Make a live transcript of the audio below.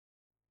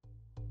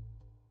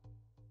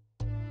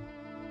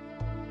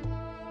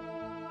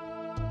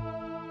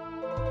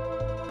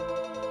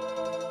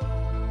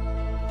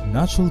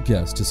natural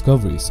gas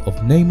discoveries of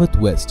Naimat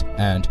West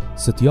and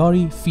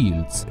Satyari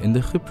fields in the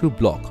Khipru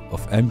block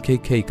of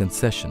MKK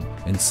concession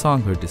in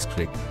Sanghar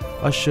district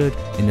ushered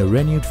in a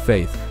renewed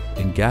faith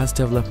in gas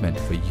development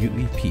for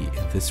UEP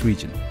in this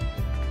region,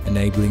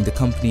 enabling the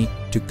company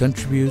to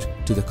contribute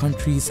to the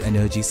country's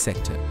energy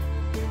sector.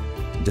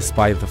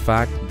 Despite the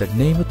fact that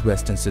Naimat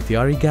West and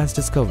Satyari gas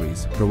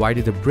discoveries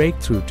provided a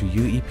breakthrough to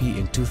UEP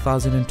in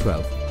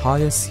 2012,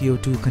 higher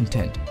CO2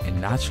 content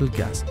in natural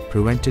gas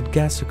prevented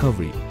gas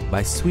recovery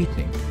by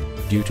sweetening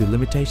due to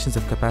limitations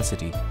of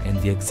capacity in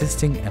the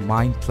existing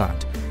amine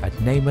plant at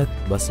Naimat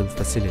Basal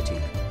facility.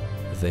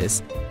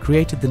 This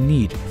created the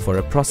need for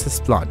a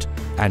process plant,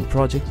 and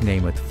Project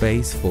Naimat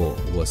Phase 4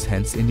 was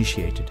hence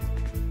initiated.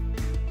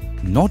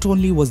 Not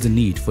only was the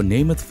need for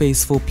Naimat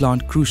Phase 4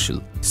 plant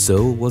crucial,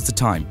 so was the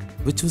time,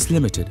 which was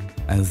limited,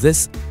 and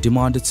this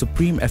demanded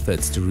supreme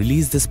efforts to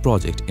release this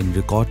project in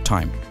record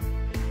time.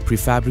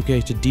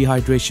 Prefabricated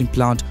dehydration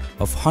plant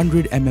of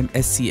 100 mm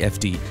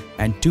SCFD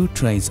and 2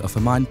 trains of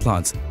amine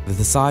plants with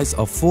a size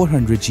of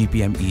 400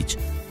 GPM each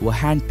were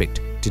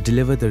handpicked to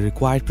deliver the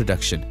required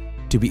production,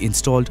 to be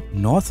installed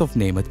north of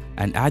Naimat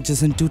and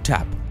adjacent to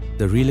TAP,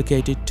 the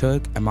relocated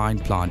Turk amine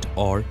plant,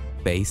 or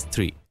Phase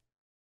 3.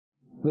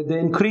 With the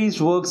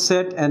increased work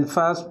set and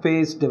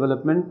fast-paced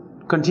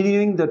development,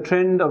 continuing the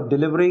trend of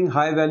delivering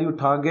high-value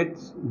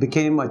targets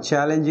became a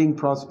challenging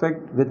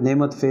prospect with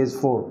Naimat Phase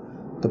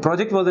 4. The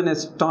project was an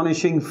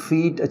astonishing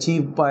feat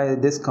achieved by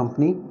this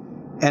company,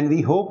 and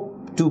we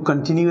hope to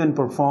continue and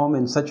perform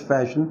in such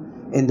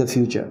fashion in the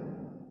future.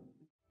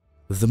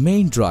 The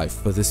main drive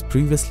for this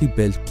previously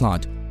built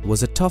plant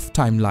was a tough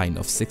timeline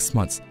of 6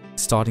 months,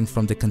 starting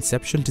from the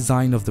conceptual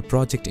design of the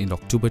project in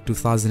October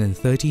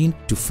 2013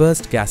 to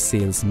first gas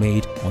sales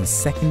made on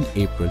 2nd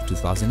April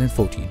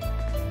 2014.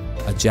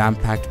 A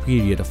jam-packed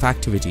period of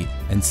activity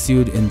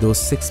ensued in those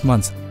 6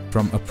 months,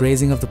 from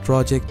appraising of the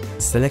project,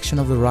 selection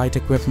of the right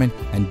equipment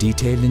and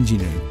detailed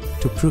engineering,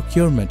 to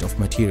procurement of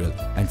material,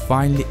 and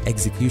finally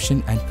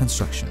execution and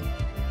construction.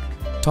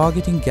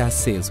 Targeting gas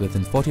sales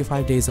within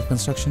 45 days of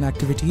construction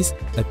activities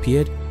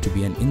appeared to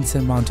be an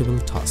insurmountable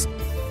task.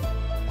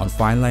 On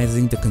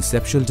finalizing the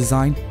conceptual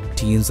design,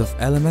 teams of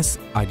LMS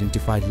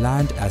identified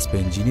land as per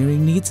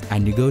engineering needs,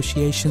 and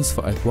negotiations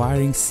for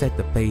acquiring set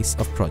the pace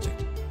of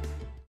project.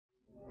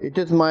 It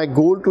is my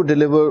goal to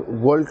deliver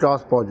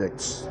world-class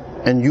projects,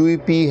 and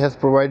UEP has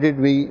provided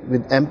me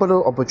with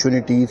ample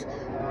opportunities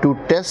to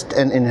test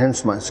and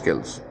enhance my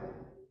skills.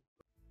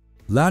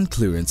 Land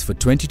clearance for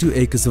 22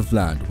 acres of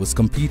land was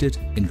completed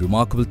in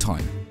remarkable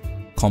time.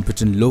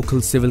 Competent local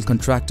civil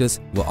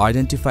contractors were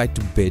identified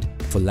to bid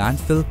for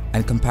landfill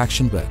and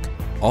compaction work,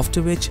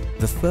 after which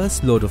the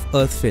first load of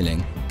earth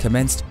filling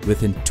commenced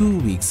within 2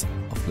 weeks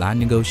of land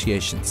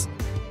negotiations.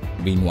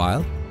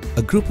 Meanwhile,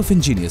 a group of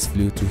engineers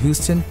flew to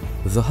Houston,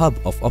 the hub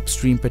of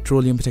upstream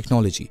petroleum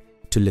technology,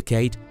 to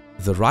locate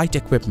the right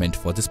equipment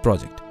for this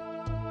project.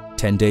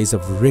 10 days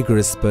of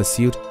rigorous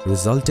pursuit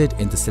resulted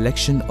in the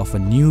selection of a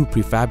new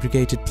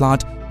prefabricated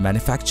plant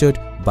manufactured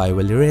by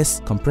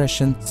Valerius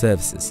Compression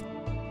Services,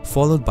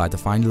 followed by the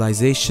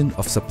finalization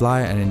of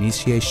supply and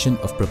initiation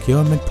of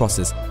procurement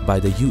process by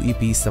the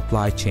UEP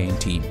supply chain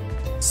team.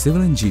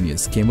 Civil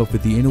engineers came up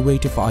with the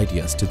innovative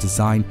ideas to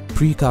design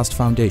precast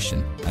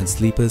foundation and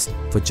sleepers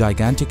for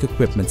gigantic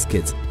equipment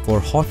skids for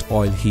hot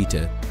oil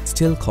heater,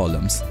 steel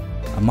columns,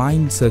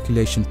 amine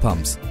circulation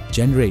pumps,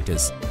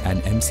 generators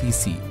and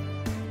MCC.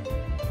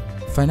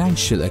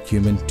 Financial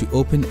acumen to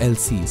open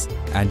LCs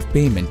and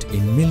payment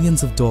in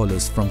millions of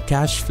dollars from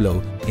cash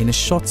flow in a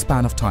short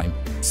span of time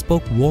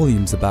spoke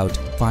volumes about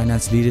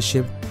finance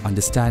leadership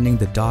understanding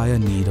the dire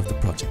need of the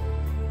project.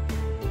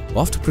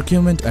 After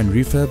procurement and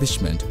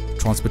refurbishment,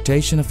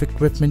 transportation of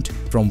equipment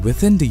from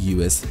within the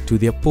US to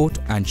their port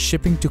and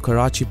shipping to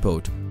Karachi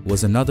port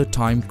was another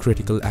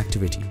time-critical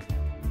activity.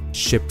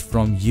 Shipped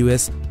from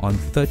US on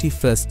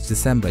 31st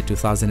December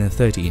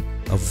 2013,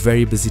 a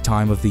very busy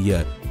time of the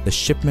year, the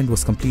shipment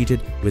was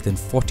completed within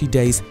 40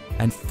 days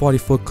and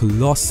 44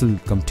 colossal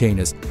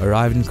containers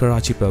arrived in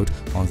Karachi port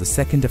on the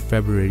 2nd of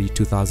February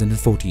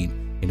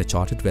 2014 in a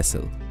chartered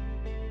vessel.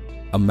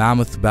 A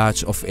mammoth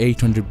batch of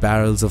 800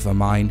 barrels of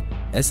amine,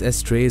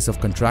 SS trays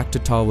of contractor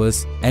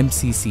towers,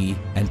 MCC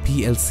and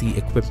PLC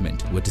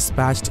equipment were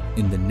dispatched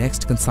in the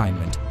next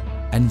consignment,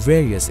 and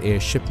various air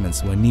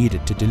shipments were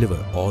needed to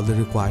deliver all the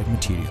required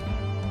material.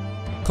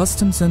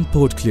 Customs and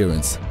port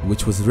clearance,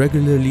 which was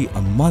regularly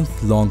a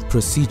month-long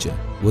procedure,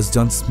 was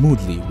done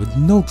smoothly with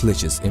no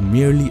glitches in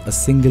merely a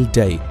single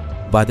day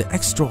by the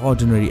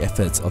extraordinary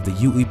efforts of the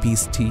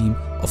UEP's team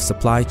of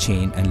supply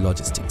chain and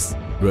logistics.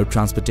 Road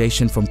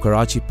transportation from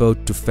Karachi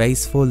port to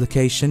Phase 4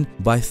 location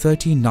by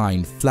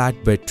 39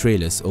 flatbed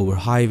trailers over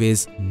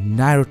highways,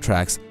 narrow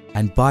tracks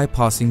and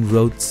bypassing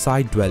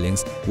roadside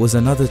dwellings was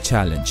another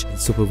challenge in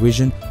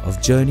supervision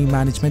of journey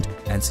management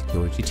and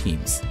security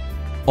teams.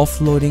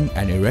 Offloading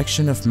and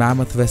erection of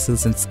mammoth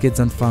vessels and skids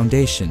on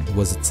foundation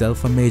was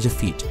itself a major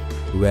feat,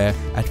 where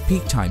at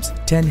peak times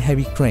 10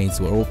 heavy cranes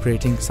were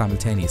operating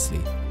simultaneously.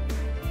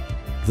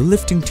 the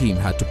lifting team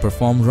had to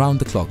perform round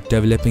the clock,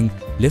 developing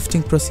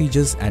lifting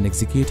procedures and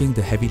executing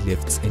the heavy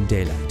lifts in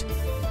daylight.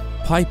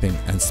 Piping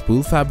and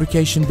spool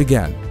fabrication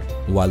began,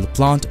 while the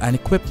plant and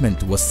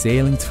equipment was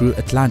sailing through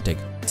Atlantic,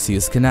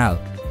 Suez Canal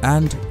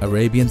and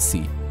Arabian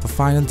Sea for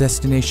final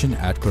destination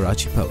at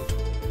Karachi Port.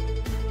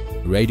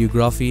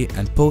 Radiography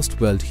and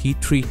post-weld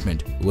heat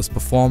treatment was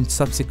performed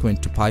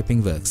subsequent to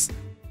piping works.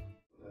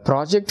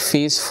 Project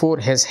Phase 4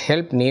 has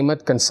helped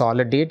Naimat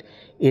consolidate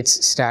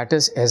its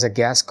status as a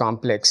gas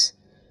complex,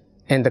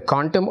 and the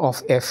quantum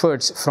of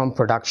efforts from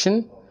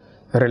production,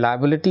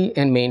 reliability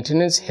and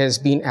maintenance has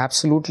been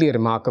absolutely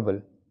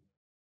remarkable.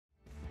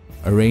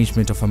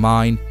 Arrangement of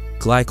amine,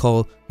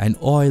 glycol and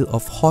oil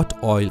of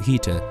hot oil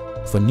heater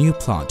for new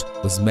plant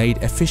was made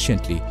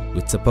efficiently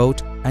with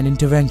support and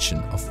intervention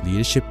of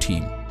leadership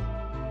team.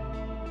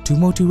 To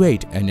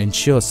motivate and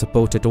ensure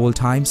support at all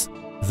times,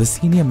 the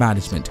senior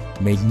management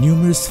made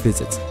numerous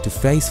visits to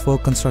Phase 4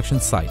 construction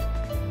site.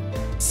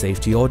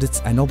 Safety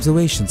audits and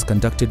observations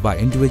conducted by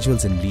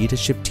individuals in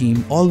leadership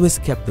team always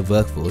kept the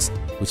workforce,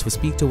 which was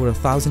peaked over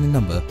 1,000 in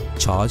number,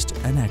 charged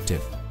and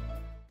active.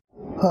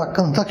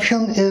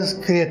 Construction is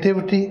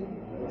creativity.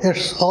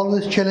 It's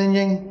always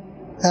challenging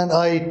and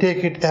I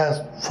take it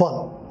as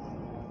fun.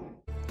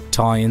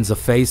 Tie-ins of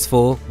Phase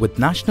 4 with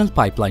National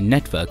Pipeline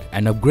Network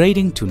and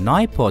upgrading to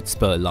Naimat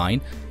spur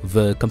line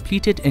were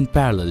completed in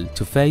parallel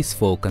to Phase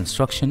 4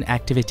 construction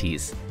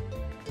activities.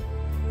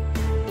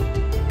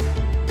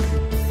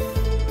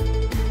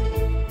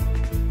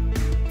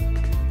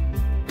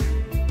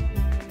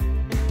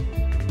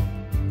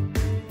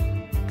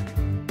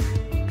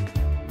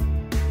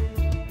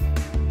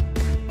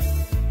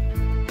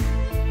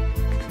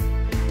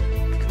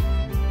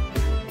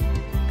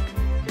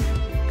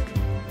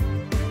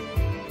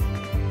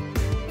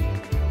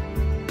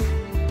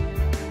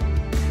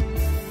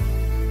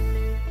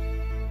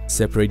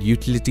 Separate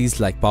utilities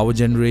like power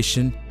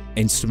generation,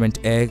 instrument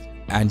air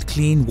and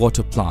clean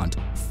water plant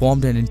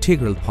formed an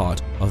integral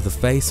part of the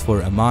Phase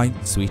 4 amine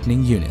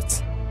sweetening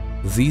units.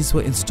 These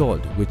were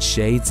installed with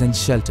shades and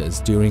shelters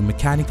during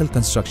mechanical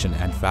construction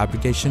and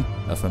fabrication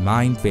of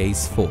amine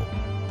Phase 4.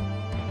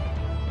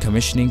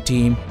 Commissioning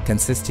team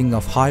consisting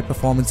of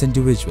high-performance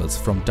individuals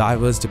from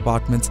diverse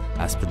departments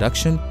as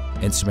production,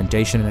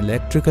 instrumentation and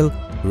electrical,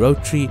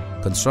 rotary,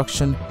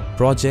 construction,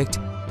 project,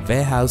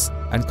 warehouse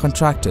and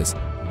contractors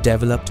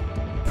developed,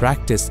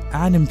 practiced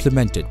and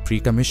implemented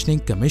pre-commissioning,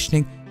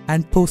 commissioning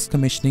and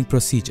post-commissioning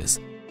procedures,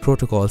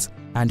 protocols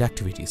and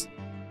activities.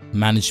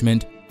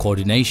 Management,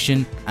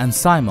 coordination and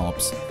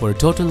SIMOPS for a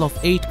total of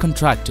 8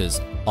 contractors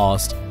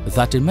asked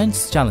that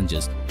immense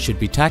challenges should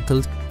be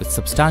tackled with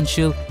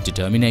substantial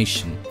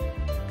determination.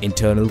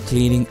 Internal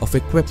cleaning of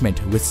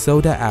equipment with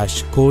soda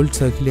ash cold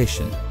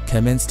circulation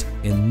commenced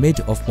in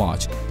mid of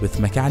March with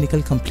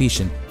mechanical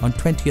completion on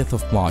 20th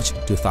of March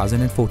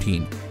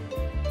 2014.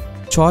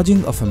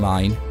 Charging of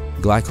amine,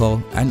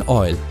 glycol and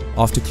oil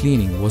after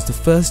cleaning was the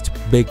first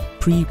big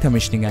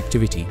pre-commissioning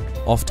activity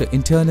after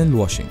internal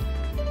washing.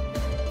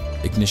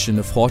 Ignition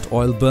of hot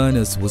oil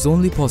burners was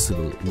only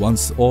possible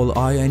once all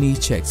I&E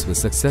checks were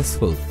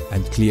successful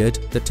and cleared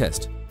the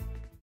test.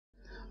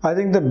 I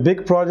think the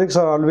big projects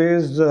are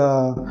always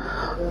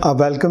a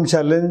welcome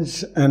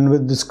challenge, and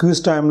with the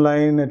squeeze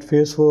timeline at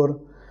Phase 4,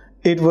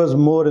 it was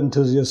more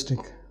enthusiastic.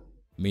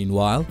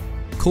 Meanwhile,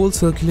 cold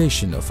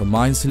circulation of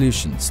amine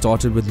solution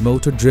started with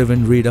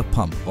motor-driven reader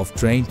pump of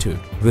Train 2.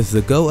 With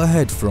the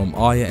go-ahead from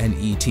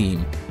I&E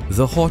team,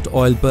 the hot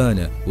oil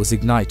burner was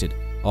ignited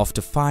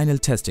after final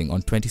testing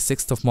on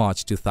 26th of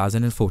March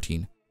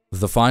 2014.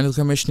 The final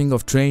commissioning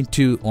of Train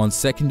 2 on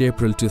 2nd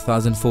April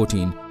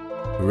 2014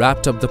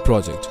 wrapped up the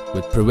project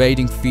with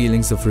pervading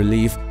feelings of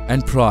relief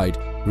and pride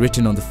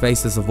written on the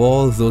faces of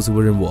all those who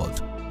were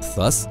involved,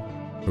 thus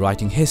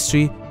writing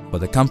history for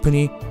the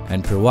company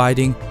and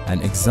providing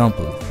an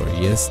example for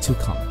years to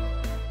come.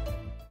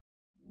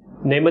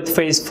 Naimat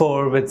Phase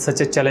 4 with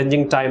such a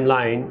challenging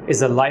timeline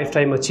is a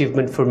lifetime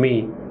achievement for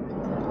me.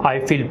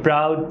 I feel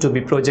proud to be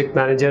project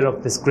manager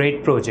of this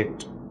great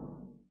project.